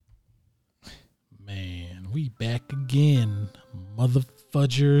We back again,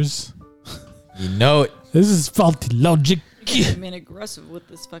 motherfudgers. You know it. This is Faulty Logic. I'm being aggressive with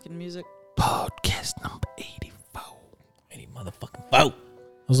this fucking music. Podcast number 84. 80 motherfucking vote.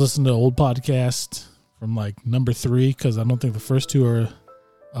 I was listening to an old podcast from like number 3 because I don't think the first 2 are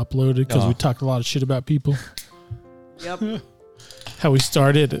uploaded because we talked a lot of shit about people. Yep. How we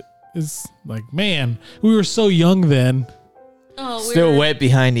started is like, man, we were so young then. Oh, Still wet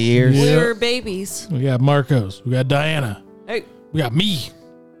behind the ears. Yeah. We were babies. We got Marcos. We got Diana. Hey. We got me.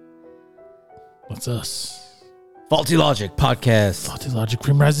 What's us? Faulty Logic Podcast. Faulty Logic.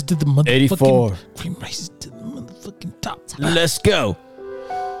 Cream rises to the motherfucking... 84. Cream rises to the motherfucking top. Let's go.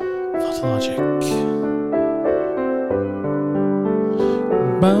 Faulty Logic.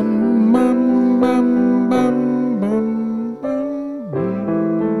 Bum, bum, bum, bum, bum, bum.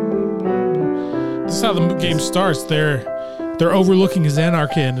 This is how the game starts. They're overlooking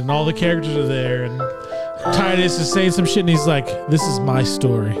Xanarkand and all the characters are there, and Titus is saying some shit and he's like, this is my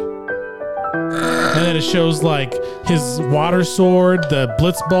story. And then it shows like his water sword, the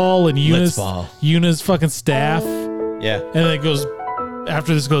Blitzball, and Yuna's fucking staff. Yeah. And then it goes,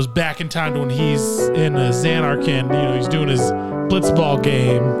 after this goes back in time to when he's in Xanarkand, you know, he's doing his Blitzball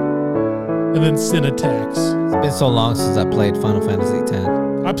game. And then Sin attacks. It's been so long since I played Final Fantasy X.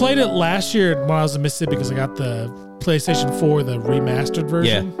 I played it last year when I was in Mississippi because I got the PlayStation 4, the remastered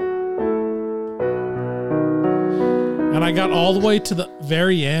version. Yeah. And I got all the way to the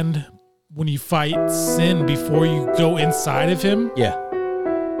very end when you fight Sin before you go inside of him. Yeah.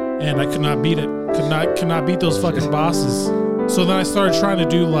 And I could not beat it. Could not beat those fucking bosses. So then I started trying to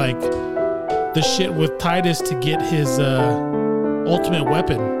do like the shit with Titus to get his ultimate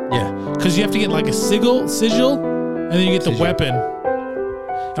weapon. Yeah. Because you have to get like a sigil, and then you get the weapon.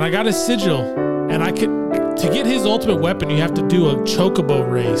 And I got a sigil, and to get his ultimate weapon, you have to do a chocobo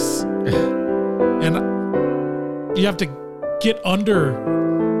race. And you have to get under,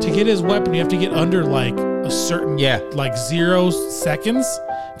 to get his weapon, you have to get under like a certain, like 0 seconds.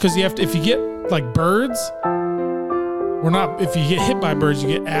 Because you have to, if you get like birds, if you get hit by birds, you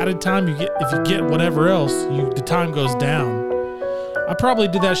get added time. If you get whatever else, the time goes down. I probably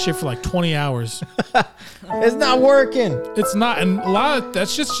did that shit for like 20 hours. It's not working. It's not, and a lot of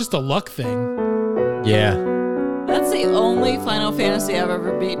that's just a luck thing. Yeah. That's the only Final Fantasy I've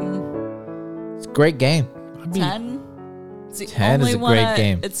ever beaten. It's a great game. 10? It's the 10 is a great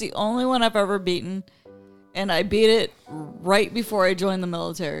game. It's the only one I've ever beaten. And I beat it right before I joined the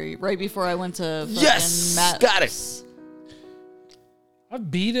military. Right before I went to fucking got it. I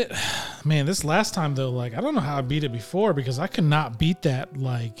beat it. Man, this last time though, like, I don't know how I beat it before because I could not beat that.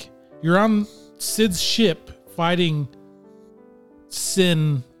 Like, you're on Sid's ship fighting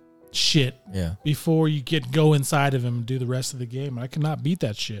Sin shit before you go inside of him and do the rest of the game. I could not beat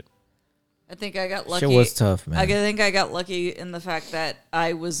that shit. I think I got lucky. Shit was tough, man. I think I got lucky in the fact that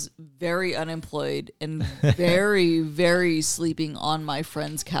I was very unemployed and very, very sleeping on my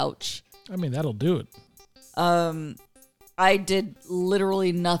friend's couch. I mean, that'll do it. I did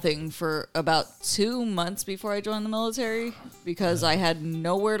literally nothing for about 2 months before I joined the military because I had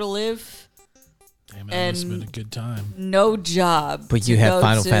nowhere to live. Damn, that must have been a good time. No job. But you had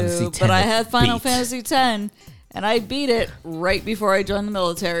Final Fantasy X. But I had Final Fantasy X, and I beat it right before I joined the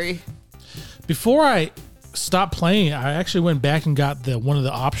military. Before I stopped playing, I actually went back and got one of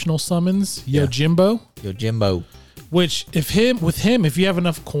the optional summons, Yojimbo. Yojimbo. Which, if you have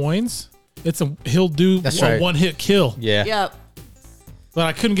enough coins, he'll do a one-hit kill. Yeah. Yep. But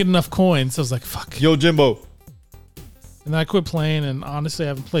I couldn't get enough coins, so I was like, fuck. Yojimbo. And then I quit playing, and honestly, I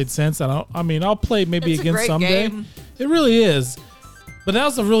haven't played since. I'll play maybe again someday. Game. It really is. But that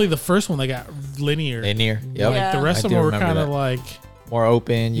was really the first one that got linear. Yep. Like the rest of them were kind of like more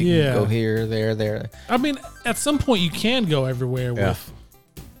open. You can go here, there. I mean, at some point you can go everywhere with,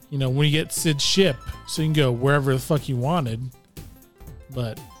 when you get Sid's ship, so you can go wherever the fuck you wanted.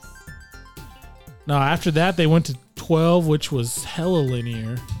 But no, after that they went to 12, which was hella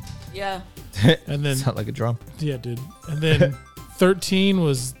linear. Yeah. And then sound like a drum. Yeah, dude. And then 13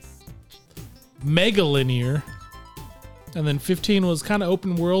 was mega linear. And then 15 was kind of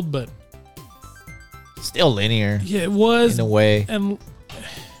open world, but still linear. Yeah, it was in a way. And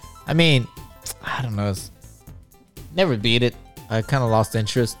I mean, I don't know. Never beat it. I kind of lost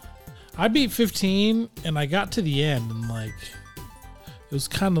interest. I beat 15 and I got to the end and like it was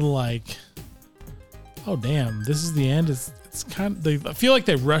kind of like, oh damn, this is the end. It's kind of, I feel like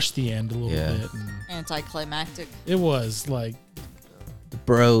they rushed the end a little bit. Anticlimactic. It was like the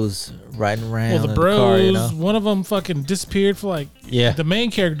bros riding around. Well, the bros, one of them fucking disappeared for like, the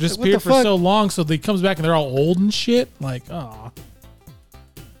main character disappeared for so long, so he comes back and they're all old and shit. Like, oh.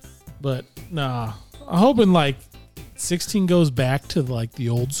 But nah, I'm hoping like 16 goes back to like the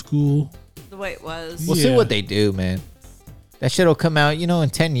old school. The way it was. We'll see what they do, man. That shit will come out, in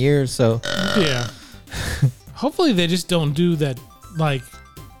 10 years. So Yeah. Hopefully they just don't do that. Like,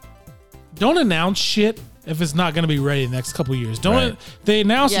 don't announce shit if it's not going to be ready the next couple of years. Don't Right. They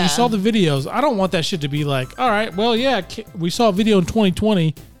announced Yeah. you saw the videos. I don't want that shit to be like, all right, well, yeah, we saw a video in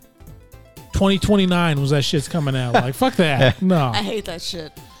 2020. 2029 was that shit's coming out. Like, fuck that. No. I hate that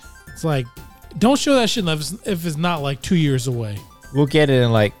shit. It's like, don't show that shit if it's not like 2 years away. we'll get it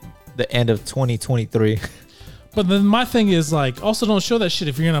in like the end of 2023. But then my thing is like, also don't show that shit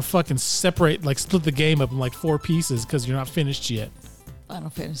if you're gonna fucking separate, like split the game up in like 4 pieces because you're not finished yet. Final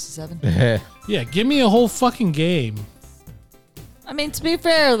Fantasy VII. Yeah, give me a whole fucking game. I mean, to be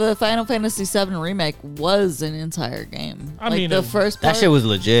fair, the Final Fantasy VII remake was an entire game. I mean, the first part. That shit was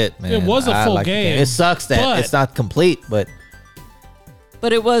legit, man. It was a I full like the game, It sucks that but- it's not complete, but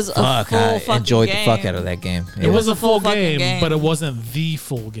but it was a fuck, full I fucking enjoyed game. the fuck out of that game. It was a full fucking game, but it wasn't the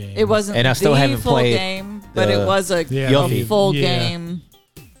full game. It wasn't And I still the haven't full played game, but the it was a Yuffie. full Yeah. game.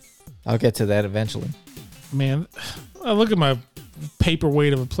 I'll get to that eventually. Man, I look at my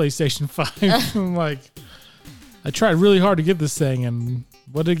paperweight of a PlayStation 5. I'm like, I tried really hard to get this thing, and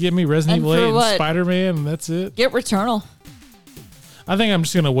what did it give me? Resident And Evil for 8 and what? Spider-Man, and that's it. Get Returnal. I think I'm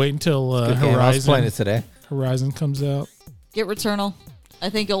just gonna wait until Good game. I was playing Horizon it today. Horizon comes out. Get Returnal. I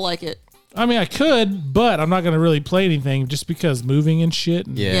think you'll like it. I mean, I could, but I'm not gonna really play anything just because moving and shit.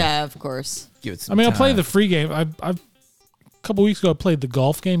 And, Yeah. Yeah, of course. Give it I some mean, I'll play time. the free game. A couple weeks ago, I played the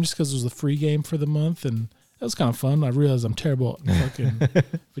golf game just because it was the free game for the month, and that was kind of fun. I realized I'm terrible at fucking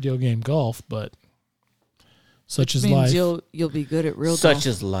video game golf, but such is Means life. you'll be good at real Such golf.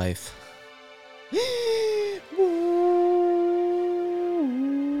 is life.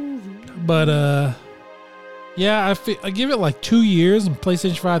 But yeah, I give it like 2 years, and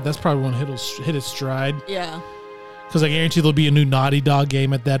PlayStation 5, that's probably when it'll hit its stride. Yeah. Because I guarantee there'll be a new Naughty Dog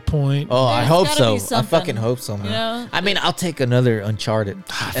game at that point. Oh, I There's hope gotta so. be I something, fucking hope so, man. you know? I mean, I'll take another Uncharted.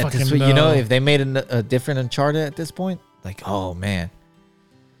 At this fucking point, no. if they made a different Uncharted at this point, like, oh man,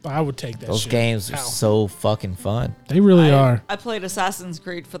 I would take that those shit. games are Ow. so fucking fun. They really are. I played Assassin's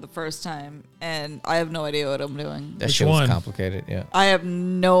Creed for the first time, and I have no idea what I'm doing. That Which shit was one? complicated. Yeah. I have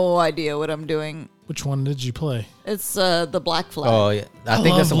no idea what I'm doing. Which one did you play? It's the Black Flag. Oh yeah, I think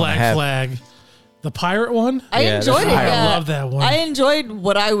love that's the one I Black have. Flag. The pirate one? I Yeah, enjoyed it. that's- I Yeah. love that one. I enjoyed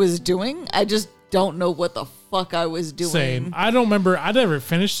what I was doing. I just don't know what the fuck I was doing. Same. I don't remember. I never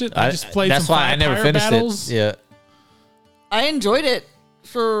finished it. I just played That's some why I never pirate finished battles. it. Yeah. I enjoyed it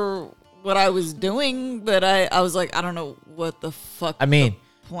for what I was doing, but I was like, I don't know what the fuck I mean,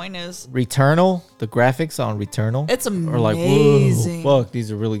 the point is. Returnal, the graphics on Returnal It's are amazing. like, whoa, fuck,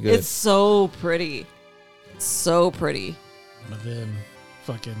 these are really good. It's so pretty. It's so pretty. But then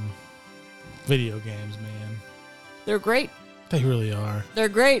fucking video games, man. They're great. They really are. They're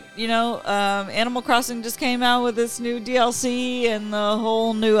great. You know, Animal Crossing just came out with this new DLC and the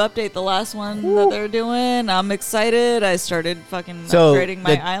whole new update, the last one that they're doing. I'm excited. I started fucking So, upgrading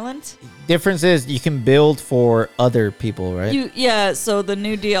my the- island. Difference is you can build for other people, right? Yeah, so the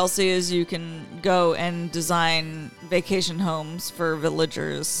new DLC is you can go and design vacation homes for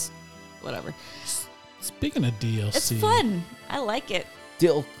villagers, whatever. Speaking of DLC, It's fun. I like it.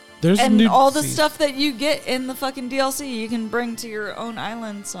 Still, There's a And new all the stuff that you get in the fucking DLC, you can bring to your own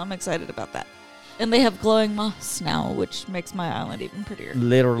island, so I'm excited about that. And they have glowing moss now, which makes my island even prettier.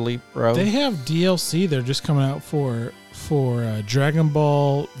 literally, bro. They have DLC. They're just coming out for Dragon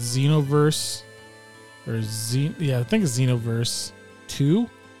Ball Xenoverse or I think it's Xenoverse 2.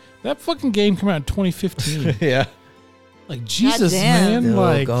 That fucking game came out in 2015. yeah. Like Jesus, Goddamn. man. Still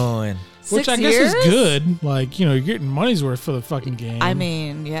Like, going. which 6 I guess years? is good. Like, you're getting money's worth for the fucking game. I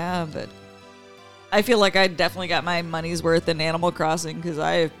mean, yeah, but I feel like I definitely got my money's worth in Animal Crossing because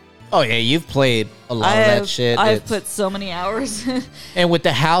Oh yeah, you've played a lot of that shit. I've It's- put so many hours. and with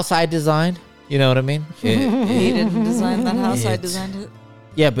the house I designed, you know what I mean? He didn't design that house. I It's- designed it.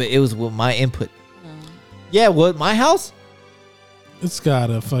 Yeah, but it was with my input. Yeah, what my house? It's got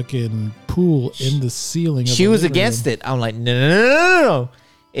a fucking pool in the ceiling. She was against it. I'm like, no.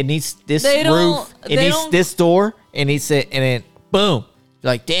 It needs this They don't- roof. It they needs don't- this door. It needs it, and then boom.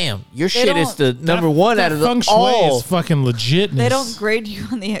 Like, damn, your shit is the number one out of the feng shui all. is fucking legitness. They don't grade you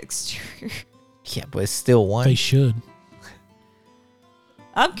on the exterior. Yeah, but it's still one. They should.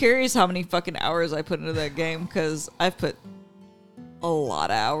 I'm curious how many fucking hours I put into that game because I've put a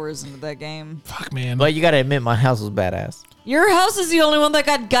lot of hours into that game. Fuck, man. But you gotta admit, my house was badass. Your house is the only one that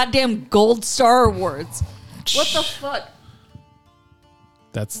got goddamn gold star awards. What the fuck?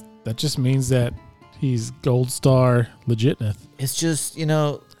 That just means that he's gold star legitness. It's just, you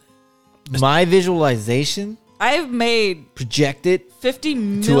know, my visualization I've made projected 50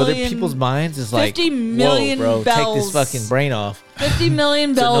 million to other people's minds is like, 50 million whoa, bro, bells. take this fucking brain off. 50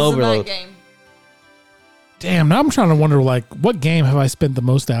 million It's an bells in that overload. game. Damn, now I'm trying to wonder, like, what game have I spent the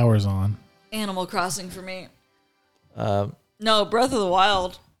most hours on? Animal Crossing for me. Um, No, Breath of the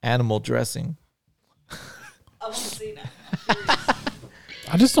Wild. Animal dressing. I want to see now.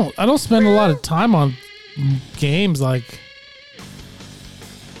 I'm curious. I don't spend a lot of time on games, like,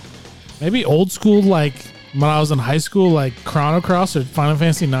 maybe old school, like, when I was in high school, like Chrono Cross or Final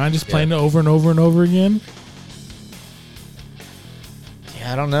Fantasy 9, just playing it over and over and over again.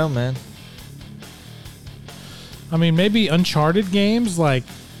 Yeah, I don't know, man. I mean, maybe Uncharted games, like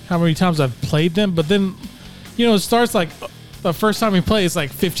how many times I've played them, but then, you know, it starts like the first time you play, it's like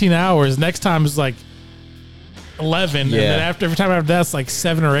 15 hours. Next time is like 11. Yeah. And then every time after that, it's like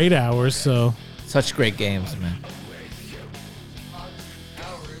 7 or 8 hours. So, Such great games, man.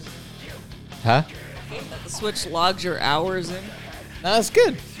 Huh? The Switch logs your hours in, No, that's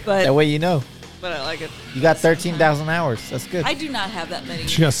good. But- that way you know. but I like it. You got 13,000 hours. That's good. I do not have that many.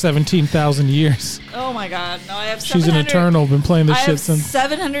 she got 17,000 years. Oh my god. No, I have She's an 700 eternal, been playing this I shit have since.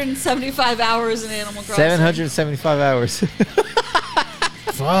 775 hours in Animal Crossing. 775 hours.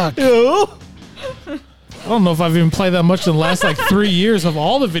 Fuck. I don't know if I've even played that much in the last like 3 years of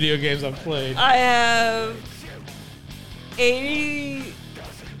all the video games I've played. I have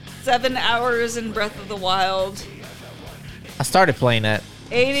 87 hours in Breath of the Wild. I started playing that.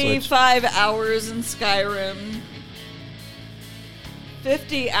 85 hours in Skyrim.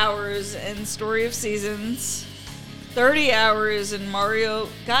 50 hours in Story of Seasons. 30 hours in Mario.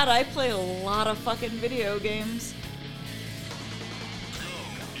 God, I play a lot of fucking video games.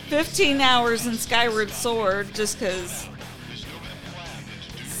 15 hours in Skyward Sword, just because.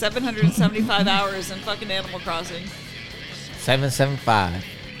 775 hours in fucking Animal Crossing. 775.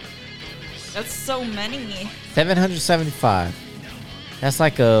 That's so many. 775. That's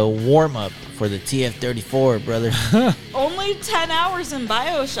like a warm up for the TF-34, brother. Only 10 hours in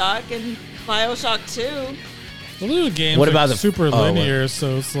Bioshock and Bioshock 2. The little games What are about the- super oh, linear,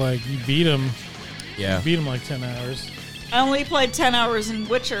 so it's like you beat them Yeah. like 10 hours. I only played 10 hours in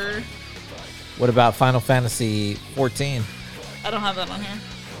Witcher. What about Final Fantasy 14? I don't have that on here.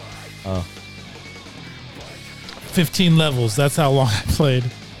 Oh, 15 levels, that's how long I played.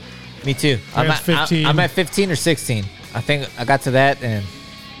 me too. I got 15. I'm at 15 or 16. I think I got to that, and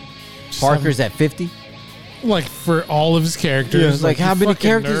Parker's at 50. Like for all of his characters. Yeah, it's like, you how many fucking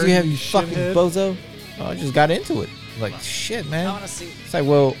characters nerd, do you have, you fucking shithead. bozo? Oh, I just got into it. Like, shit, I man. want to see. It's like,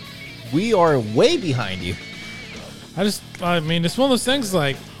 well, we are way behind you. I mean, it's one of those things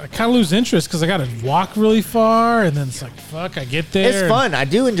like I kind of lose interest because I got to walk really far, and then it's like, fuck, I get there. It's fun. I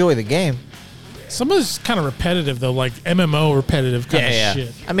do enjoy the game. Some of it's kind of repetitive though, like MMO repetitive kind of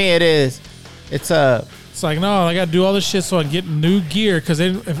shit. I mean, it is. It's It's like, no, I got to do all this shit so I can get new gear because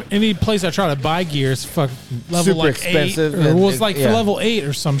if any place I try to buy gear is fucking level Super like expensive 8 or it and was like yeah. for level 8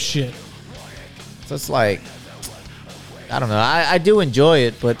 or some shit. So it's like, I don't know. I do enjoy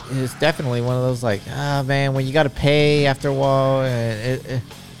it, but it's definitely one of those like, man, when you got to pay after a while, and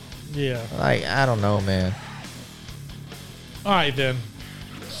Yeah. like, I don't know, man. All right then.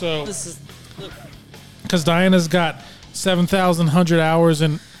 So This is. because Diana's got 7,100 hours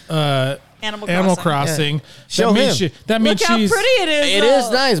in Animal Crossing. Yeah. Show him. That means Look how she's pretty it is. It though.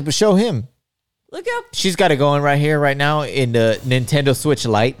 is nice, but show him. Look how. She's got it going right here, right now in the Nintendo Switch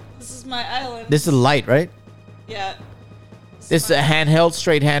Lite. This is my island. This is Lite, right? Yeah. This is a handheld,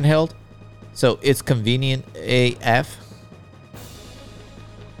 straight handheld. So it's convenient AF.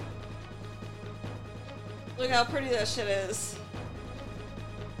 Look how pretty that shit is.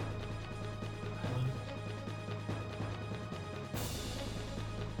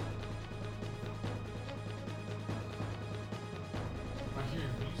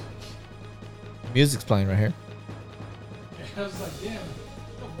 Music's playing right here. I was like, damn,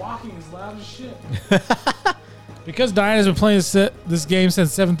 the walking is loud as shit. Because Diana's been playing this game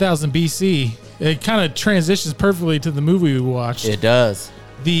since 7000 BC, it kind of transitions perfectly to the movie we watched, It does.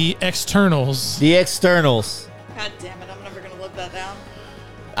 The Externals. The externals. God damn it! I'm never gonna live that down.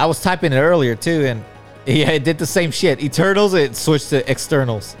 I was typing it earlier too, and yeah, it did the same shit. Eternals, it switched to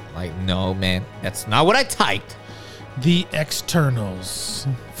externals. Like, no, man, that's not what I typed. The Externals,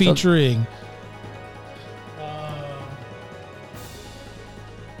 featuring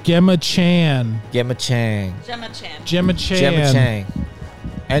Gemma Chan, Gemma Chang. Gemma Chan. Gemma Chan, Gemma Chang.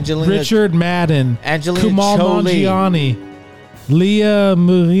 Angelina. Richard Madden, Angelina Kumail Jolie. Nanjiani, Leah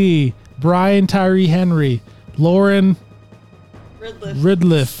Marie, Brian Tyree Henry, Lauren Ridley.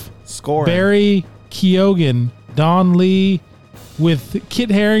 Ridliff, Scoring. Barry Keoghan, Don Lee, with Kit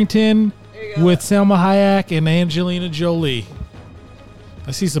Harington, There you go. with Selma Hayek, and Angelina Jolie.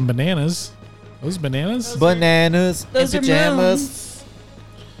 I see some bananas. Those bananas? Bananas Those and are pajamas moons.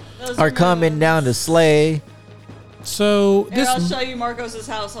 Those are coming moons. down to slay. So Here, I'll this show you Marcos's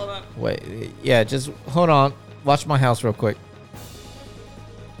house. Hold on. Wait, yeah, just hold on. Watch my house real quick.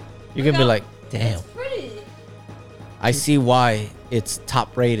 You're Look gonna be how- like, damn. It's pretty. I see why it's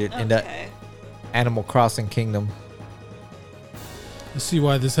top rated in the Okay. Animal Crossing kingdom. I see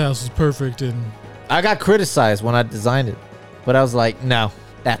why this house is perfect. And I got criticized when I designed it, but I was like, no,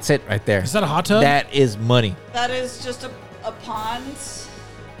 that's it right there. is that a hot tub? That is money. That is just a pond.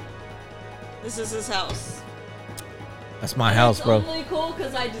 This is his house. That's my house, bro. It's only cool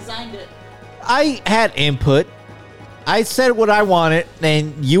because I designed it. I had input. I said what I wanted,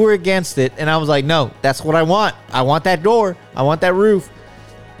 and you were against it, and I was like, no, that's what I want. I want that door. I want that roof.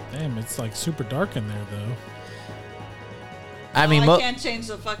 Damn, it's like super dark in there though. I mean, I can't change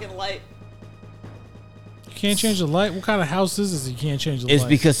the fucking light. You can't change the light. What kind of house is this? You can't change the it's light.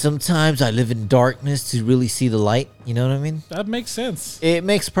 because sometimes I live in darkness to really see the light. You know what I mean? That makes sense. It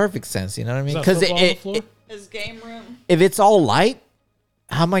makes perfect sense. You know what I mean? Is that Because football on the floor? His game room. if it's all light,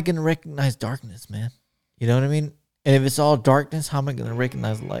 how am I going to recognize darkness, man? You know what I mean? And if it's all darkness, how am I going to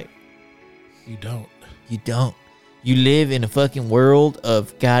recognize light? You don't. You don't. You live in a fucking world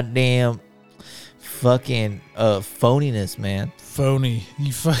of goddamn fucking phoniness, man. Phony.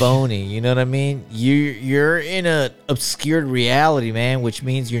 You fucking Phony. You know what I mean? You're in a obscured reality, man, which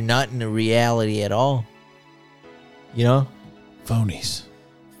means you're not in a reality at all. You know? phonies.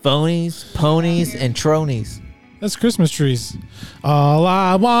 Phonies, ponies, and tronies. That's Christmas trees. All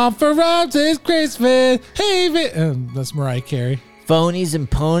I want for us is Christmas. Hey, that's Mariah Carey. Phonies and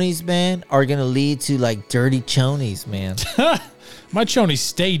ponies, man, are gonna lead to like dirty chonies, man. My chonies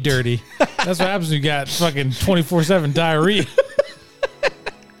stay dirty. That's what happens when you got fucking 24/7 diarrhea.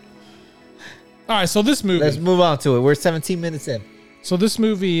 All right, so this movie. Let's move on to it. We're 17 minutes in. So this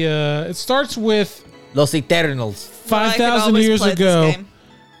movie, it starts with Los Eternals. 5,000 years ago.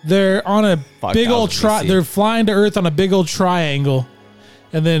 They're on a 5,000 big old BC. They're flying to Earth on a big old triangle,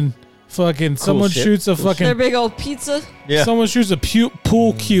 and then fucking someone shit. shoots a Their fucking big old pizza. Yeah. someone shoots a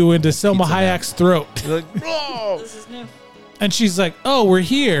pool cue into Selma Pizza Man. Hayek's throat, Like, "Oh." This is new. and she's like, "Oh, we're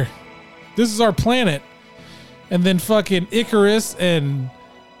here. This is our planet." And then fucking Icarus and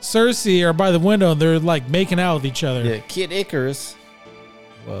Cersei are by the window, and they're like making out with each other. Yeah, Kid Icarus.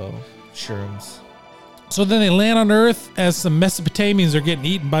 Well, shrooms. So then they land on Earth as some Mesopotamians are getting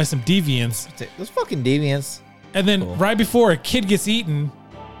eaten by some deviants. Those fucking deviants. And then Cool. right before a kid gets eaten,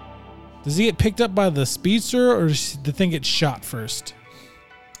 does he get picked up by the speedster or does the thing get shot first?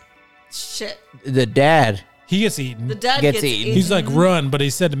 Shit. The dad. He gets eaten. The dad Gets gets eaten. eaten. He's like, run, but he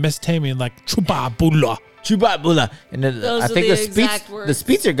said to Mesopotamian, like, Chubabula. Chubabula. And then Those I are think the the exact the words.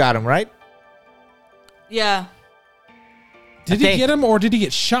 speedster got him, right? Yeah. Did I he think- get him or did he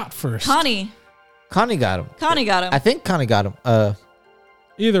get shot first? Connie Connie got him. got him. I think Connie got him.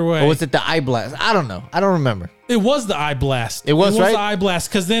 Either way. Or was it the eye blast? I don't know. I don't remember. It was the eye blast. It was, right? the eye blast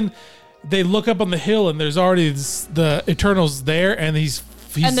because then they look up on the hill and there's already the Eternals there, and he's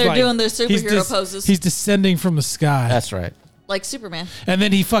And they're like- doing their he's superhero poses. He's descending from the sky, That's right. Like Superman. and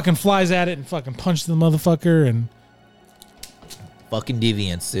then he fucking flies at it and fucking punches the motherfucker, and Fucking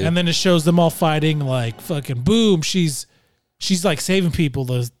deviants, dude. then it shows them all fighting. Like fucking boom, she's like saving people,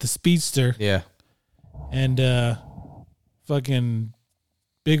 the speedster, yeah. and fucking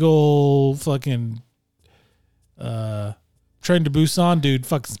big old fucking Train to Busan dude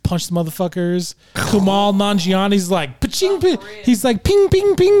fucking punched the motherfuckers. Kumail Nanjiani's like paching, he's like ping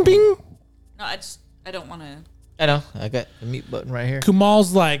ping ping ping. No, I don't want to. I know. I got the mute button right here.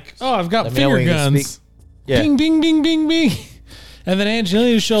 Kumail's like, oh, I've got Let me know finger when you can guns. speak. Yeah. Bing bing bing bing bing. And then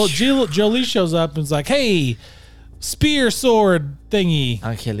Angelina Jolie shows up and is like, hey, spear sword thingy.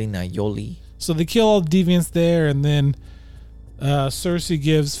 Angelina Jolie. So they kill all the deviants there, and then Cersei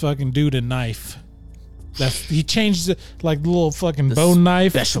gives fucking dude a knife. He changed it like the little fucking bone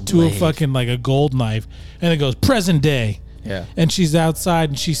knife special to a blade. fucking like a gold knife, and it goes present day. Yeah. And she's outside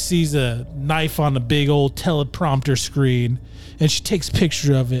and she sees a knife on a big old teleprompter screen, and she takes a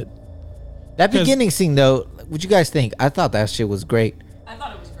picture of it. That 'Cause- beginning scene, though, what you guys think? I thought that shit was great. I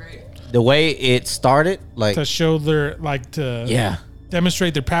thought it was great. The way it started, like, To show their to yeah.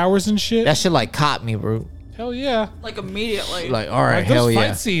 demonstrate their powers and shit. That shit, like, caught me, bro. Hell yeah. Like immediately. Like, all right, Like, those hell fight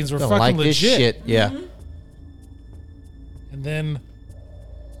yeah. scenes were Don't fucking like legit. this shit. Yeah. And then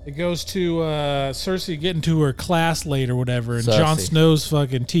it goes to Cersei getting to her class late or whatever, and Cersei. Jon Snow's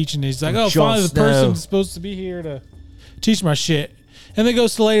fucking teaching. He's like, "Oh, Jon finally, the Snow. person's supposed to be here to teach my shit." And then it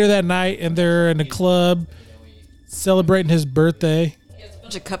goes to later that night, and they're in a club. celebrating his birthday. He has a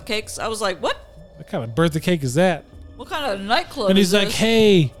bunch of cupcakes. I was like, what? What kind of birthday cake is that? What kind of nightclub And is he's like, this?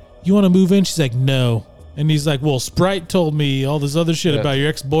 hey, you want to move in? She's like, no. And he's like, well, Sprite told me all this other shit Yeah. about your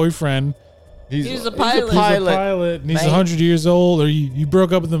ex-boyfriend. He's a pilot. He's a pilot, and he's Mate. 100 years old, or you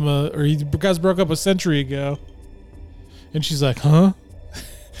broke up with him, or you guys broke up a century ago. And she's like, huh?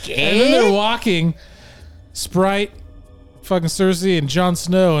 And then they're walking, Sprite, fucking Cersei, and Jon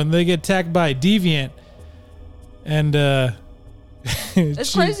Snow, and they get attacked by a deviant. And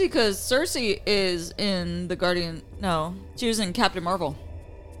It's crazy because Cersei is in the Guardian. No, she was in Captain Marvel.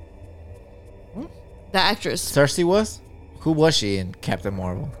 The actress. Cersei was? Who was she in Captain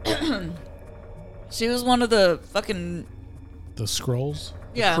Marvel? She was one of the fucking. The Skrulls,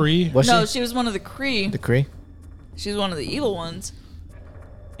 Yeah. Kree. Was No, she? she was one of the Kree. The Kree? She was one of the evil ones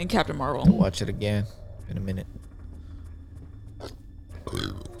in Captain Marvel. Watch it again in a minute.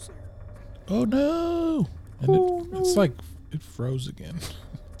 Oh no! And it's like it froze again.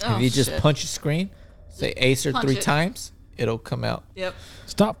 Oh, If you just shit. punch the screen, say Acer Punch 3 it. times, it'll come out. Yep.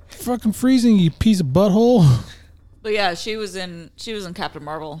 Stop fucking freezing, you piece of butthole. But yeah, she was in Captain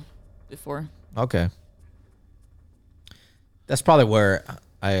Marvel before. Okay. That's probably where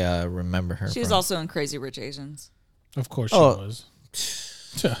I remember her. She was from. also in Crazy Rich Asians. Of course she Oh. was.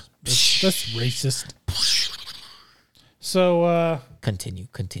 That's racist. So Continue.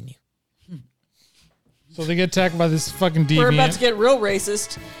 so they get attacked by this fucking deviant. We're about to get real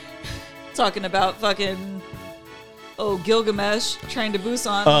racist. Talking about fucking Gilgamesh trained to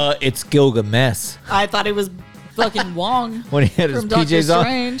Busan. It's Gilgamesh. I thought it was fucking Wong When he had his from Doctor PJs on,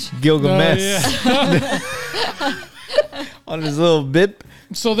 Strange. Gilgamesh Oh, yeah. on his little bip.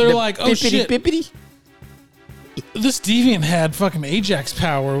 So they're like, oh bippity shit, bippity. this deviant had fucking Ajax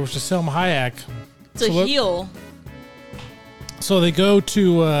power, which is Selma Hayek. To So look- heal. So they go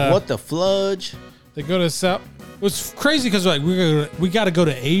to What the fludge? they go to South. It was crazy because like we got to go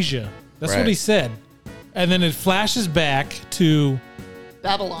to Asia. That's what Right. he said, and then it flashes back to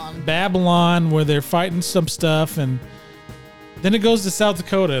Babylon. Babylon where they're fighting some stuff, and then it goes to South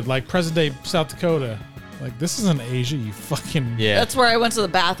Dakota, like present day South Dakota. Like this isn't Asia, you fucking Yeah. That's where I went to the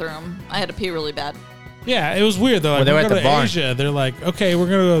bathroom. I had to pee really bad. Yeah, it was weird though. Like, When they we're were at going the to barn. Asia. They're like, okay, we're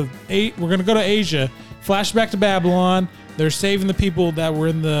gonna go to Asia. Flashback to Babylon. They're saving the people that were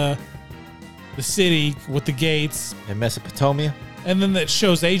in the city with the gates, In Mesopotamia. and then that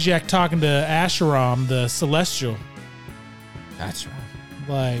shows Ajax talking to Asheram, the Celestial. That's right.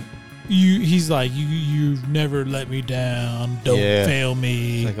 Like, he's like, you've never let me down. Don't Yeah. fail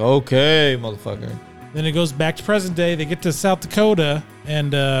me. Like, okay, motherfucker. Then it goes back to present day. They get to South Dakota,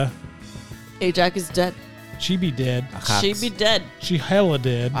 and Ajax is dead. she be dead. She'd be dead She hella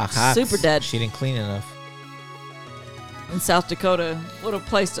dead. Super dead. She didn't clean enough. in South Dakota. What a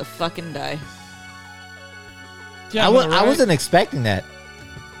place to fucking die. Yeah, I right? wasn't expecting that.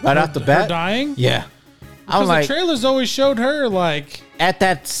 Right off the Her bat. dying. Yeah. I Because was like, the trailers always showed her like, at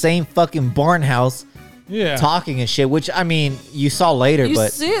that same fucking barn house yeah, talking and shit, which, I mean, you saw later, You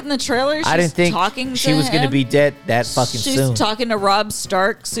but see it in the trailer. She's I didn't think talking she to was going to him. be dead that fucking She's soon. talking to Rob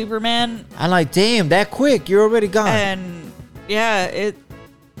Stark, Superman, I'm like, damn, that quick. You're already gone. and yeah, it.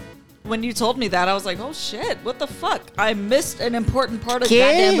 When you told me that, I was like, "Oh shit! What the fuck? I missed an important part of the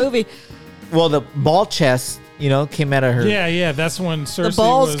Okay. goddamn movie." Well, the ball chest, came out of her. yeah. That's when Cersei The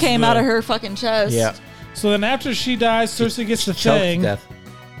balls was came the- out of her fucking chest. Yeah. So then after she dies, Cersei gets the Choked to thing. death.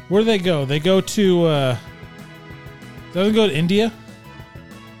 Where do they go? They go to. Doesn't go to India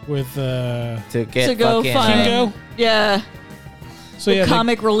with To get To go fucking, find- Kingo. Yeah. So The yeah,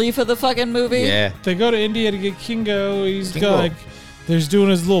 comic relief of the fucking movie. Yeah. they go to India to get Kingo. He's Kingo. got like, there's doing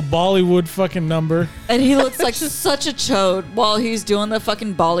his little Bollywood fucking number. And he looks like such a chode while he's doing the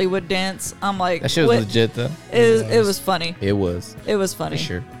fucking Bollywood dance. I'm like, That shit was what- legit, though. It was funny. It was. It was funny. For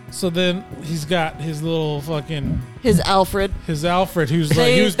sure. So then he's got his little fucking His Alfred. his Alfred, who's like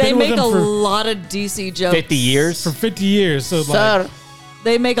They, who's they been with make him a for lot of DC jokes. 50 years? for 50 years. So like, Sir.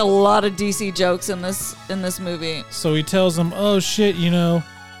 They make a lot of DC jokes in this movie. so he tells him, "Oh shit,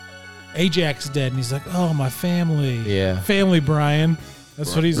 Ajax is dead," and he's like, "Oh, my family, Yeah. family, Brian."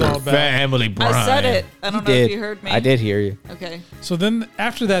 That's what he's all about. Family, Brian. I said it. I don't know if you heard me. I did hear you. Okay. So then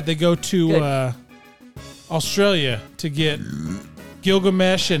after that, they go to Good. Australia to get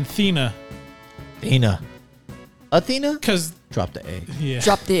Gilgamesh and Athena. Athena? Because, Drop the A. yeah.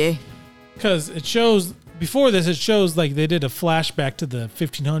 Drop the A. Because it shows, before this, it shows like they did a flashback to the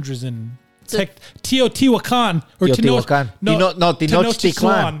 1500s in Teotihuacan. Or Teotihuacan.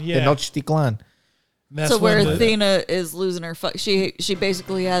 Tenochtitlan. Yeah. Tenochtitlan. That's So where when the- Athena is losing her she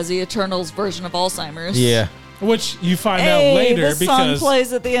basically has the Eternals version of Alzheimer's. Yeah. Which you find Hey, out later this song because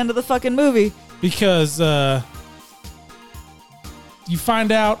plays at the end of the fucking movie. you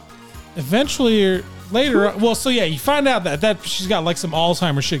find out eventually or later. Well, so yeah, you find out that she's got like some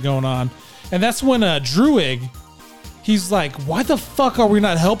Alzheimer's shit going on, and that's when Druig, he's like, why the fuck are we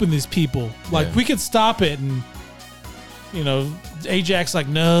not helping these people? Like, Yeah. we could stop it. And, Ajax like,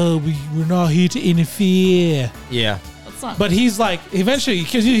 no, we're not here to interfere. Yeah. That's not. But he's like, eventually,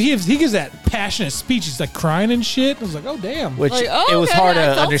 because he gives that passionate speech. He's like crying and shit. I was like, oh, damn. Which Like, oh, it was okay, hard I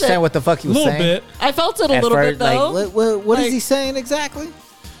to felt understand it. what the fuck he A was little saying. bit. I felt it a At little first, bit though. Like, what is Like- he saying exactly?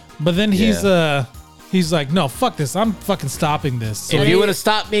 But then he's like, no, fuck this. I'm fucking stopping this. So If you would have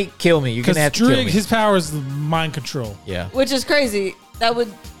stopped me, kill me. You're because gonna have to kill Druig, me. his power is mind control. Yeah. Which is crazy. That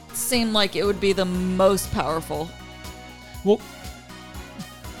would seem like it would be the most powerful. Well,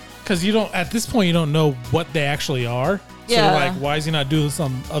 because at this point, you don't know what they actually are. Yeah. So, like, why is he not doing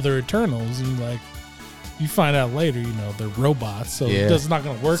some other Eternals? And, like, you find out later, they're robots. So Yeah. it's not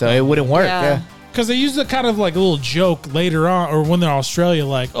going to work. So it wouldn't work. Yeah. Yeah. Because they use it kind of like a little joke later on, or when they're in Australia,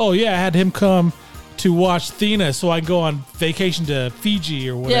 like, oh, yeah, I had him come to watch Athena so I can go on vacation to Fiji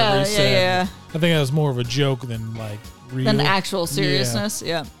or whatever Yeah, he yeah, said. yeah. I think that was more of a joke than, like, real. Than actual seriousness.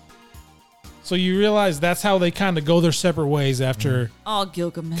 Yeah. So you realize that's how they kind of go their separate ways after... Oh,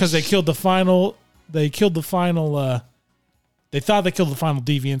 Gilgamesh. Because they killed the final. They thought they killed the final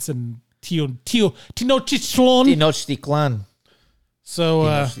deviants and Tenochtitlan. Tenochtitlan. So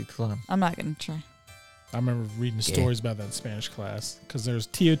Tenochtitlan. I'm not gonna try. I remember reading stories about that in Spanish class because there's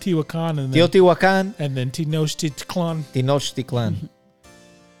Teotihuacan and then Teotihuacan. Tenochtitlan. Tenochtitlan.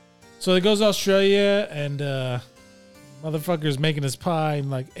 So it goes to Australia and motherfucker's making his pie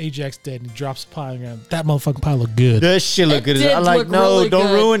and like Ajax dead and he drops the pie on the ground. That motherfucking pie looked good. That shit look good. did I'm like, look no, really don't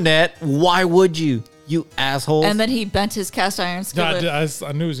good. ruin that. Why would you? You assholes. And then he bent his cast iron No, skillet.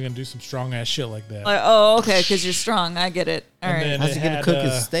 I knew he was gonna do some strong ass shit like that. Like, oh, okay, because you're strong. I get it. All And right. then- How's he it gonna had, cook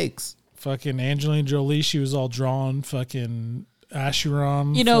his steaks? Fucking Angelina Jolie, she was all drawn. Fucking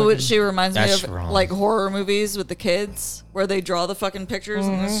Asheron. You know what fucking- she reminds me That's of? wrong. Like horror movies with the kids where they draw the fucking pictures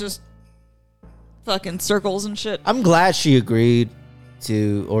and it's just fucking circles and shit. I'm glad she agreed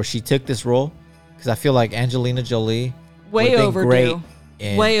to, or she took this role, because I feel like Angelina Jolie Way would've been overdue. great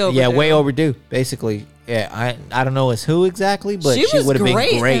in- Way Yeah, overdue. way overdue. Basically, yeah. I don't know as who exactly, but she she was would have been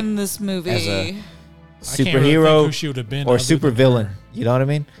great great in this movie. as a I can't really think superhero who she would have been or other super than villain. her. You know what I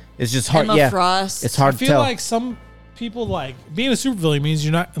mean? It's just hard. Emma Yeah, Frost. it's I hard to feel tell. like some people like being a supervillain means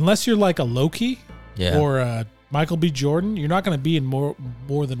you're not, unless you're like a Loki Yeah. or Michael B. Jordan, you're not going to be in more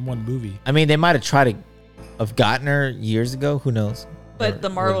than one movie. I mean, they might have tried to have gotten her years ago. Who knows? But the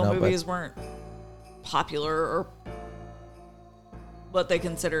Or- Marvel wouldn't know, but- movies weren't popular or what they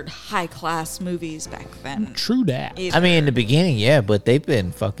considered high class movies back then. True that. either. I mean, in the beginning, yeah, but they've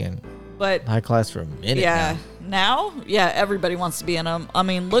been fucking but high class for a minute yeah, now. now, yeah, everybody wants to be in them. I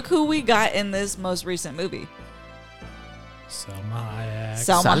mean, look who we got in this most recent movie: Selma Hayek.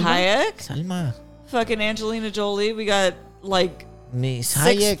 Salma Salma? Hayek, Salma. fucking Angelina Jolie. We got like Miss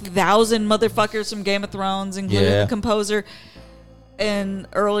Hayek. 6,000 motherfuckers from Game of Thrones, including Yeah. the composer. And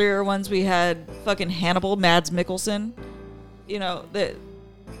earlier ones we had fucking Hannibal, Mads Mikkelsen. You know that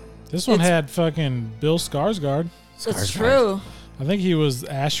This one It's- had fucking Bill Skarsgård. that's Skarsgård. true. I think he was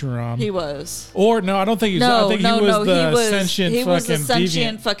Asheron. He was. Or no, I don't think he was. I think he was the sentient he was the fucking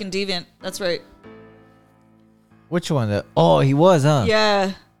sentient deviant. fucking deviant. That's right. Which one? Oh, he was, huh?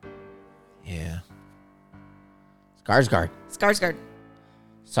 Yeah, Yeah. Skarsgård. Skarsgård.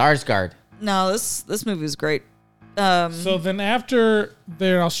 Sarsgaard. No, this movie was great. So then after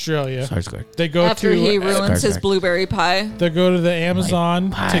they're in Australia, Sarsgaard. they go After to he ruins his Skarsgård. blueberry pie. they go to the Amazon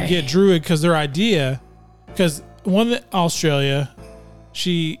pie. to get Druid because their idea, because one in Australia,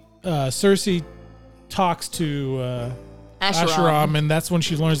 Cersei talks to Asheron, and that's when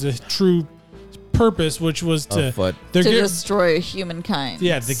she learns the true purpose, which was to what? they're To get- destroy humankind.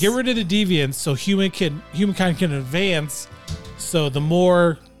 yeah, to get rid of the deviants so humankind can advance. So the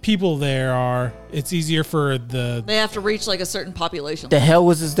more people there are, it's easier for the They have to reach like a certain population. The hell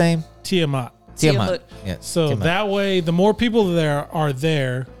was his name? Tiamat. Tiamat. Yeah. So Tiamat. that way, the more people there are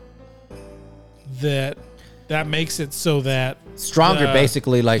there, that makes it so that Stronger, the-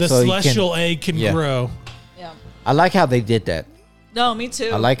 basically, like the so celestial he egg can Yeah. grow. Yeah. I like how they did that. No, me too.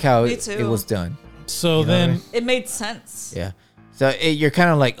 I like how Me it too. was done. So You know what I then, mean? It made sense. Yeah. So you're kind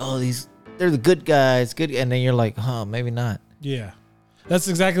of like, oh, they're the good guys, good, and then you're like, huh, maybe not. yeah, that's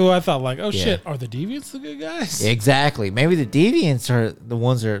exactly what I thought. Like, oh Yeah. shit, are the deviants the good guys? Exactly. Maybe the deviants are the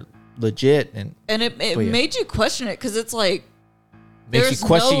ones that are legit and And it yeah. made you question it because it's like makes There's you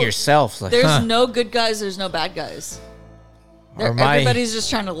question no- yourself. It's like, there's huh, no good guys, there's no bad guys. are my Everybody's just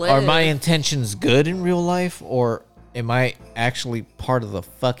trying to live. are my intentions good in real life, or am I actually part of the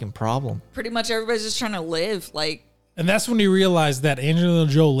fucking problem? Pretty much everybody's just trying to live. Like, And that's when you realize that Angelina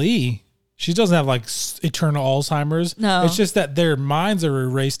Jolie, she doesn't have like eternal Alzheimer's. No. It's just that their minds are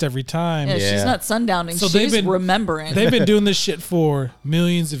erased every time. Yeah, she's Yeah. not sundowning. So She's they've been- remembering. They've been doing this shit for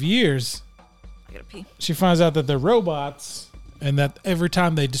millions of years. I gotta pee. She finds out that they're robots and that every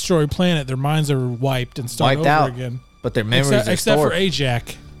time they destroy a planet, their minds are wiped and start Wiped over out. again. But their memories are Except for stored.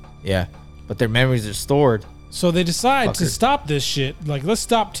 Ajax. Yeah. But their memories are stored. So they decide to Fucker. stop this shit. Like, let's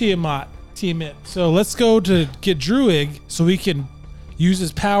stop Tiamat. So let's go to get Druig so we can use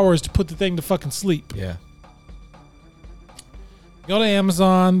his powers to put the thing to fucking sleep. Yeah. Go to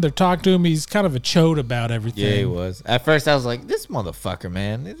Amazon. They're talking to him. He's kind of a chode about everything. Yeah, he was. At first, I was like, this motherfucker,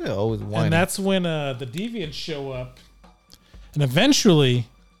 man. They're always whining. And that's when the deviants show up. And eventually,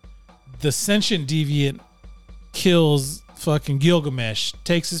 the sentient deviant kills fucking Gilgamesh,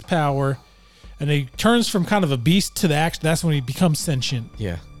 takes his power, and he turns from kind of a beast to the action. That's when he becomes sentient.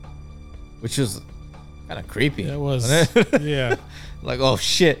 Yeah. Which was kind of creepy. It was, wasn't it? yeah. Like, oh,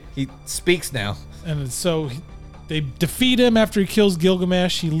 shit. He speaks now. And so they defeat him after he kills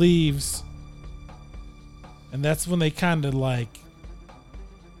Gilgamesh. He leaves. And that's when they kind of like,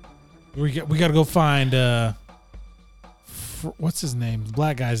 we got to go find, what's his name? The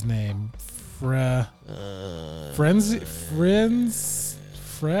black guy's name.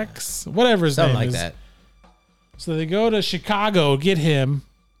 Frex? Whatever his Something name like is. that. So they go to Chicago, get him,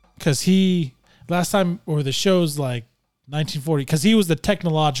 because last time, or the show's like 1940, because he was the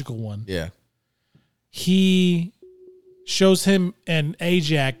technological one. Yeah. He shows him and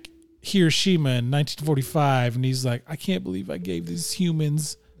Ajax Hiroshima in 1945, and he's like, I can't believe I gave these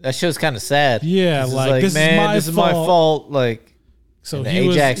humans. That show's kind of sad. Yeah, It's like, this is my this is my fault. Like, So and he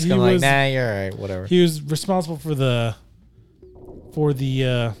Ajax was, kind of like, nah, you're all right, whatever. he was responsible for the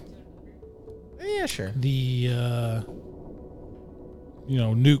Yeah, sure.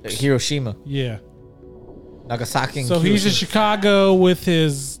 Nukes. Hiroshima, Yeah. Nagasaki. And So he's in Hiroshima. Chicago with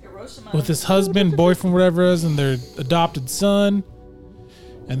his husband, boyfriend, whatever it is, and their adopted son,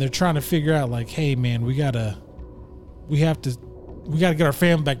 and they're trying to figure out like, hey man, we gotta get our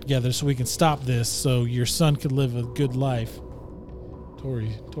family back together so we can stop this, so your son could live a good life.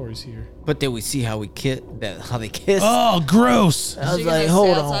 Tori's here. But did we see how they kissed? Oh, gross. I was She like, gonna hold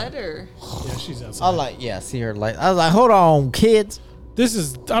stay on. outside, or? Yeah, she's outside. I was like, yeah, see her like. I was like, hold on, kids.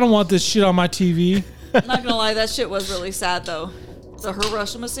 I don't want this shit on my TV. Not gonna lie, that shit was really sad though. The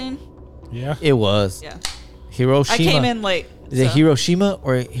Hiroshima scene. Yeah. It was Yeah. Hiroshima. I came in late. Is it so- Hiroshima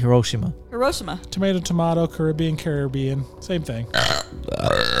or Hiroshima? Hiroshima. Tomato, Caribbean. Same thing. Oh,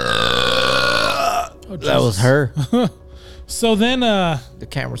 That was her. So then, The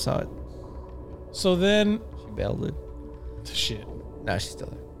camera saw it. She Bailed it. shit. No, she's still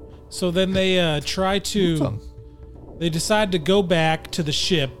there. So then they try to. Some They decide to go back to the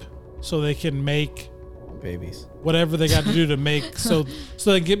ship so they can make babies. whatever they got to do to make so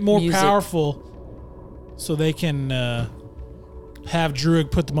they get more Music. powerful, so they can have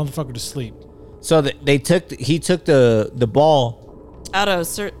Druig put the motherfucker to sleep. So he took the ball. That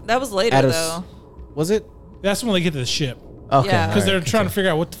was later Out of- though. Was it? That's when they get to the ship Okay. Yeah. because all they're right, trying to continue.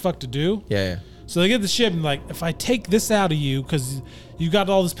 figure out what the fuck to do. Yeah. So they get to the ship and like, if I take this out of you because you got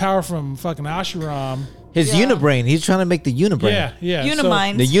all this power from fucking Ashiram. His Yeah. Unibrain. He's trying to make the Unibrain. Yeah.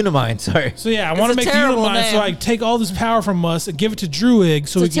 Unimind. The Unimind. Sorry. So yeah, I want to a make the terrible Unimind so name. I can take all this power from us and give it to Druig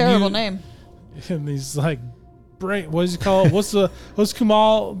so It's we a can terrible use, name. And he's like, what does he call it? What's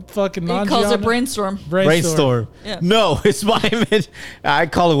Kumal fucking He calls Nanjiani? it brainstorm. Brainstorm. Yeah. No, it's my. I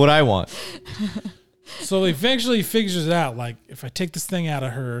call it what I want. So eventually he figures it out. Like, if I take this thing out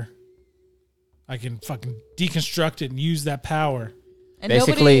of her, I can fucking deconstruct it and use that power. And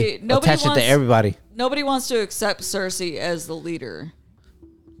Basically, nobody attach it to everybody. Nobody wants to accept Cersei as the leader.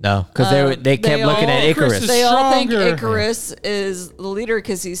 No, because they kept looking at Icarus Icarus. is- They all think Stronger. Icarus is the leader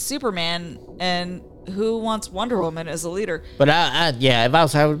because he's Superman, and who wants Wonder Woman as a leader? But yeah, if I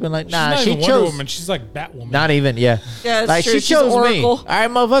was her, I would have been like, She's nah, not she even Wonder chose. Woman. She's like Batwoman. Not even, yeah. Yeah, it's like true. she She's chose me. All Oracle.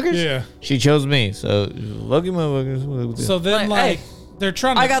 right, motherfuckers. Yeah. She chose me. So lucky motherfuckers. So then, Like, like, hey, they're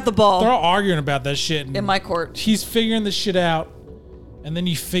trying to. I got the ball. They're all arguing about that shit. And In my court. he's figuring the shit out. And then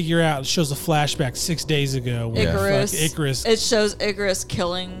you figure out, it shows a flashback 6 days ago. when Icarus. fuck Icarus. It shows Icarus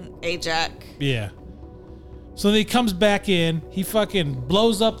killing Ajax. Yeah. So then he comes back in. He fucking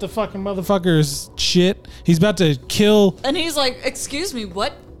blows up the fucking motherfucker's shit. He's about to kill And he's like, excuse me,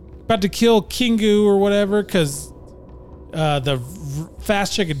 what? Kingu or whatever because the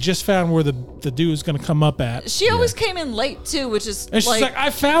fast chick had just found where the dude was going to come up at. She always came in late too, which is And she's like, I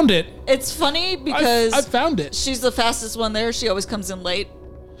found it. it's funny because I found it. she's the fastest one there. She always comes in late.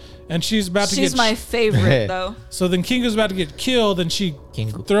 And she's about to She's get... my favorite though. So then Kingu's about to get killed and she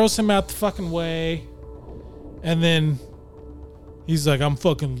Kingu. throws him out the fucking way. And then he's like, I'm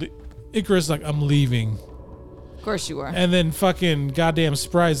fucking... Icarus like, I'm leaving. Of course you are. And then fucking goddamn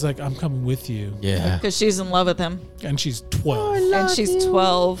Sprite's like, I'm coming with you. Yeah. Because she's in love with him. And she's 12. And she's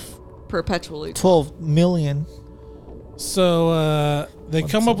 12 perpetually. 12 million. So they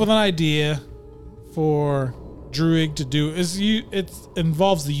come up with an idea for Druig to do. It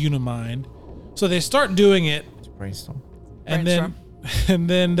involves the Unimind. So they start doing it. Brainstorm. And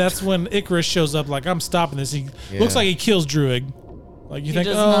then that's when Icarus shows up like, I'm stopping this. He looks like he kills Druig. Like you think,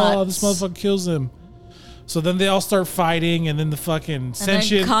 does oh, not. this motherfucker kills him. So then they all start fighting, and then the fucking And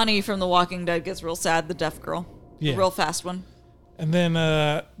sentient... then Connie from The Walking Dead gets real sad, the deaf girl. Yeah. The real fast one. And then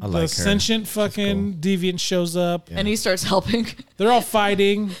the like her. sentient fucking deviant shows up. And he starts helping. They're all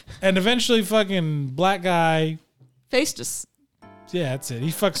fighting, and eventually fucking black guy... Faistus. Yeah, that's it.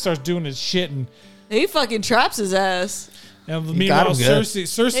 He fucking starts doing his shit, and He fucking traps his ass. meanwhile, him good.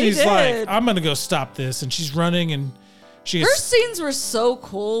 Cersei's He like, did. I'm gonna go stop this, and she's running, and she Her gets... scenes were so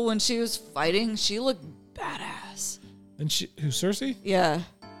cool when she was fighting. She looked badass. And who, Cersei? Yeah.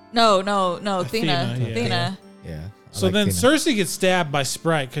 No, Athena. Athena, yeah. Athena. Yeah. So then Cersei gets stabbed by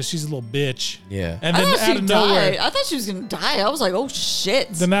Sprite because she's a little bitch. Yeah. And I then thought out she of nowhere, died. I thought she was gonna die. I was like, oh shit.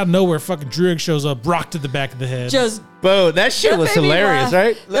 then out of nowhere, fucking Druig shows up, rocked to the back of the head. Just Bro, that shit that was made me hilarious, laugh.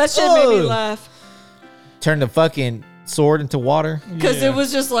 right? That shit made me Oh. laugh. Turn the fucking sword into water. Because Yeah. it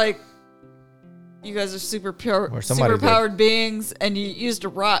was just like, you guys are Or somebody did. superpowered beings, and you used a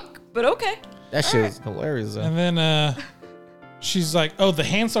rock. But okay. That shit was hilarious. Though. And then she's like, oh, the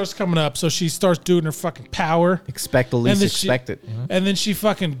hand starts coming up, so she starts doing her fucking power. Expect the least then she- expected. You know? And then she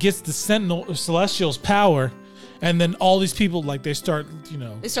fucking gets the Sentinel or Celestial's power. And then all these people, like, they start,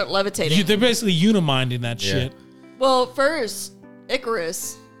 They start levitating. they're basically uniminding that Yeah. shit. Well, first,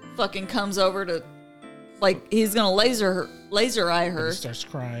 Icarus fucking comes over to, like, he's gonna laser eye her. He starts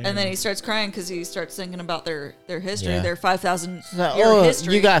crying. And then he starts crying because he starts thinking about their history, Yeah. their 5,000 So, year oh,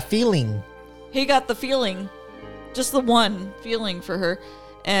 history. you got feeling. He got the feeling, just the one feeling for her.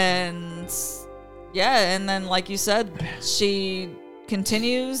 And yeah, and then like you said, she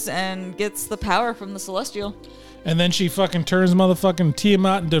continues and gets the power from the Celestial. And then she fucking turns motherfucking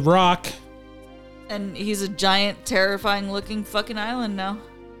Tiamat into rock. And he's a giant, terrifying looking fucking island now.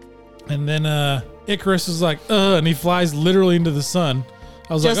 And then Icarus is like, and he flies literally into the sun.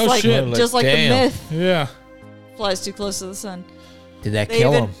 I was Just like, oh like, shit. Like, just like the damn. myth Yeah. flies too close to the sun. Did that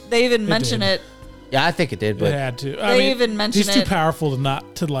kill him? They even mention did. it. Yeah, I think it did, It but had to. They even mention he's too it. powerful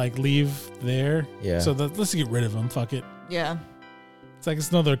to like leave there. Yeah. So let's get rid of him. Fuck it. Yeah. It's like it's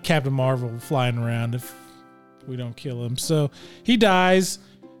another Captain Marvel flying around if we don't kill him. So he dies.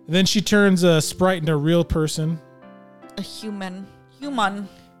 Then she turns Sprite into a real person. A human.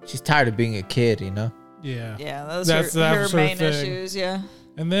 she's tired of being a kid, you know? Yeah, That that was was her her main thing. issues, yeah.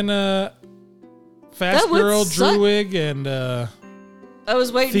 And then Fast That would Girl, suck. Druig, and I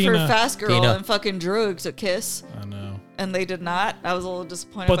was waiting Athena. for Fast Girl Athena. and fucking Druig to kiss, I know. and they did not. I was a little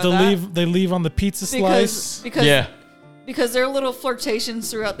disappointed But about that. they leave on the pizza slice. Because their little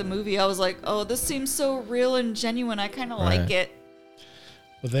flirtations throughout the movie, I was like, oh, this seems so real and genuine. I kind of like Right. it.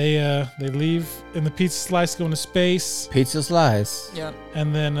 But they leave in the pizza slice going to space. Pizza slice. Yeah.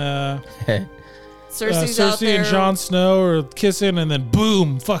 And then Cersei's out Cersei there. and Jon Snow are kissing, and then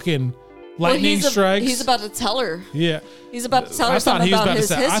boom, fucking Well, lightning strikes. He's about to tell her. Yeah. He's about to tell her I thought something he was about about to his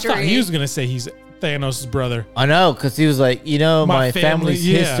say. history. I thought he was gonna say he's Thanos' brother. I know, because he was like, you know, My my, family, family's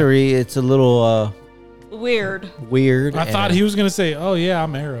yeah. history, it's a little Weird. weird. I thought he was gonna say, "Oh yeah,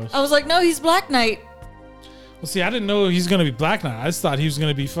 I'm Arrows." I was like, no, he's Black Knight. Well, see, I didn't know he's gonna be Black Knight. I just thought he was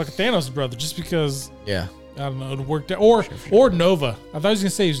gonna be fucking Thanos' brother, just because Yeah. I don't know, it worked out. Or Nova. I thought he was gonna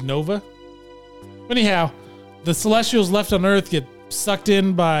say he's Nova. Anyhow, the Celestials left on Earth get sucked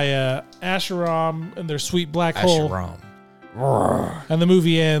in by Acheron and their sweet black hole, and the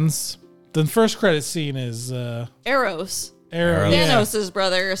movie ends. The first credit scene is Eros. Arrow. Yeah. Thanos'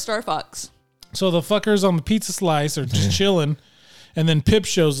 brother, Star Fox. So the fuckers on the pizza slice are just chilling, and then Pip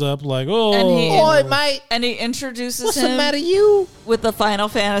shows up like, "Oh, And he- Boy, mate, And he introduces what's the him matter, you? with the Final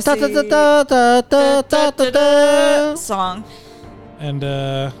Fantasy Da, da, da, da, da, da, da, da, da. song. and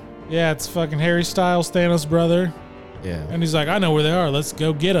yeah, it's fucking Harry Styles, Thanos' brother." Yeah. And he's like, I know where they are. Let's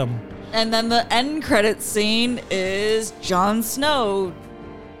go get them. And then the end credit scene is Jon Snow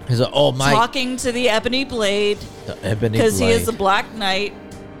He's like, oh, my. talking to the Ebony Blade The ebony because he is the blade. Black Knight,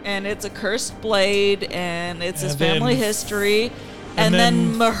 and it's a cursed blade, and it's his And then- family history. and And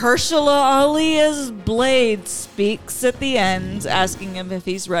then then- Mahershala Ali's Blade speaks at the end, asking him if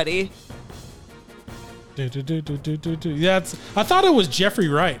he's ready. Yeah, I thought it was Jeffrey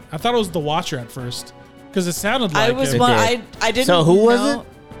Wright. I thought it was the Watcher at first because it sounded like I was him. one. did. I didn't. So who was know.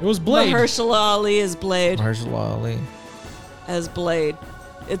 It was Blade. Mahershala Ali is Blade. Mahershala Ali. As Blade.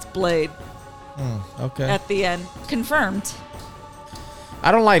 It's Blade Okay. at the end. Confirmed.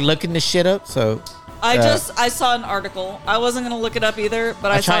 I don't like looking this shit up, so I saw an article. I wasn't going to look it up either,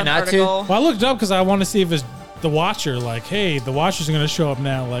 but I saw try an not to. article. Well, I looked it up because I want to see if it's the Watcher. Like, hey, the Watcher's going to show up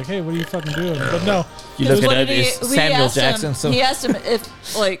now. Like, hey, what are you fucking doing? But no. you look What at did it. he- It's he Samuel asked him- Jackson. So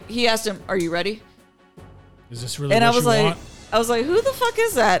He asked him, are you ready? Is this really And what I was you like, want? who the fuck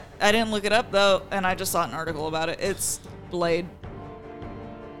is that? I didn't look it up though, and I just saw an article about it. It's Blade.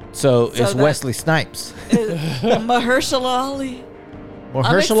 so it's that- Wesley Snipes. Mahershala Ali. I'm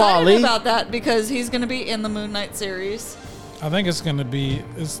Mahershala excited Ali. about that because he's going to be in the Moon Knight series. I think it's going to be,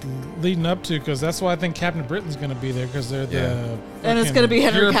 it's leading up to, because that's why I think Captain Britain's going to be there, because they're the. And it's fucking gonna be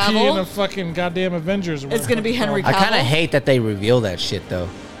Henry European Cavill? of fucking goddamn Avengers. or It's whatever gonna be the fuck Henry it's I called. kind of Cavill? hate that they reveal that shit though.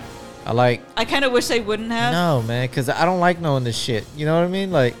 I like I kind of wish they wouldn't have. no man, because I don't like knowing this shit. You know what I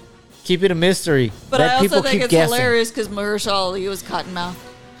mean? Like, keep it a mystery. But Let I also people think keep it's guessing. hilarious because Mahershala Ali was Cottonmouth.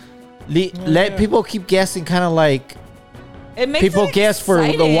 Let yeah. people keep guessing, kind of like It makes people it guess for The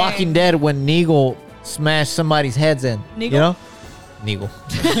exciting. Walking Dead when Negan smashed somebody's heads in. Negan? You know? Negan.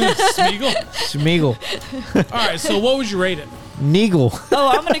 Smeagol? Schmeagol. All right, so what would you rate it? Negan. Oh,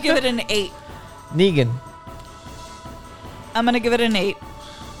 I'm gonna give it an 8. Negan. I'm gonna give it an 8.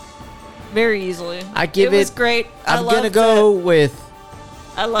 Very easily. I give it was it- great. I I'm gonna loved go it. with.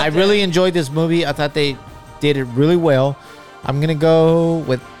 I loved I it. really enjoyed this movie. I thought they did it really well. I'm gonna go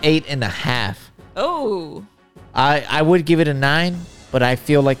with 8.5. Oh. I would give it a 9, but I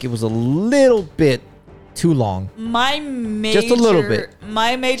feel like it was a little bit too long. My major, Just a little bit.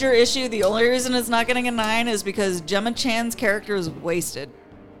 My major issue, the only reason it's not getting a 9 is because Gemma Chan's character is wasted.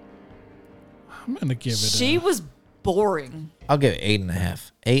 I'm going to give it She was boring. I'll give it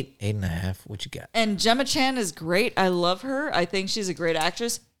 8.5. 8.5. What you got? And Gemma Chan is great. I love her. I think she's a great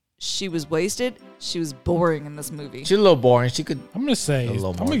actress. She was wasted. She was boring in this movie. She's a little boring. She could. I'm going to say, I'm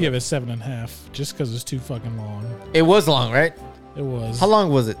little going more, to give it 7.5 just because it's too fucking long. It was long, right? It was. How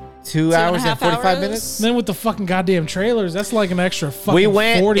long was it? 2 hours and 45 minutes. Then with the fucking goddamn trailers, that's like an extra fucking We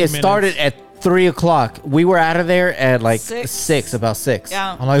went. 40 It minutes. started at 3 o'clock. We were out of there at like 6, about 6.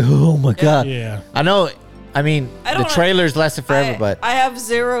 Yeah. I'm like, oh my god. Yeah. I know. I mean, I the don't- trailers lasted forever, but I have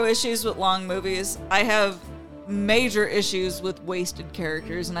zero issues with long movies. I have major issues with wasted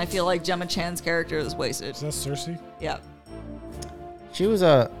characters, and I feel like Gemma Chan's character is wasted. Is that Cersei? Yeah. she was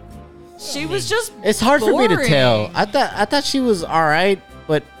a. She was just It's hard for me to tell. boring. I thought she was all right,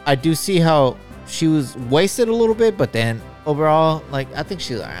 but I do see how she was wasted a little bit. But then overall, like I think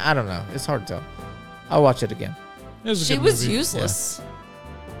she's. I don't know. It's hard to tell. I'll watch it again. It was a She good was movie. useless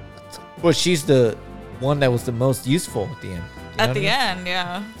Well, she's the one that was the most useful at the end. You know at what the I mean? end.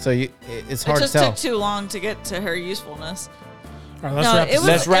 Yeah. So it's It hard just to tell. took too long to get to her usefulness. All right, let's No, wrap it this was,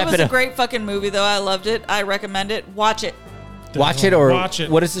 up. Let's wrap it was it a up. great fucking movie, though. I loved it. I recommend it. Watch it. Watch it or Watch it.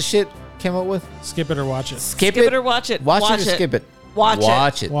 what is the shit came up with? Skip it or watch it. Skip Skip it it or watch it. Watch Watch it or it. skip it. Watch it.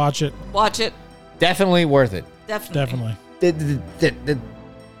 Watch it. Watch it. Watch it. Definitely worth it. Definitely. Definitely.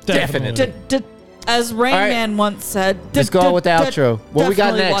 Definitely. As Rain All right. Man once said. Let's go on with the outro. What we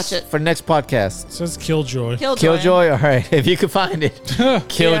got definitely next Watch it. for the next podcast? It says Killjoy. Killjoy. All right, if you can find it,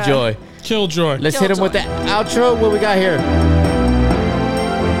 Killjoy. Killjoy. Let's hit him with the outro. What we got here?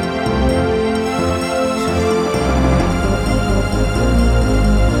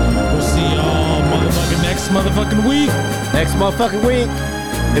 We'll see y'all motherfucking next motherfucking week. Next motherfucking week,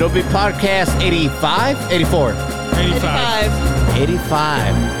 it'll be podcast 85, 84, 85.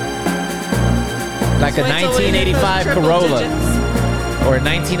 85. Like a 1985 Corolla or a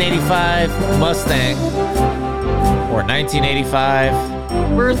 1985 Mustang or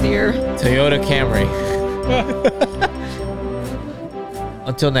 1985 Worthier. Toyota Camry.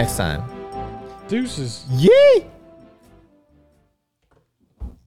 Until next time. Deuces. Yay!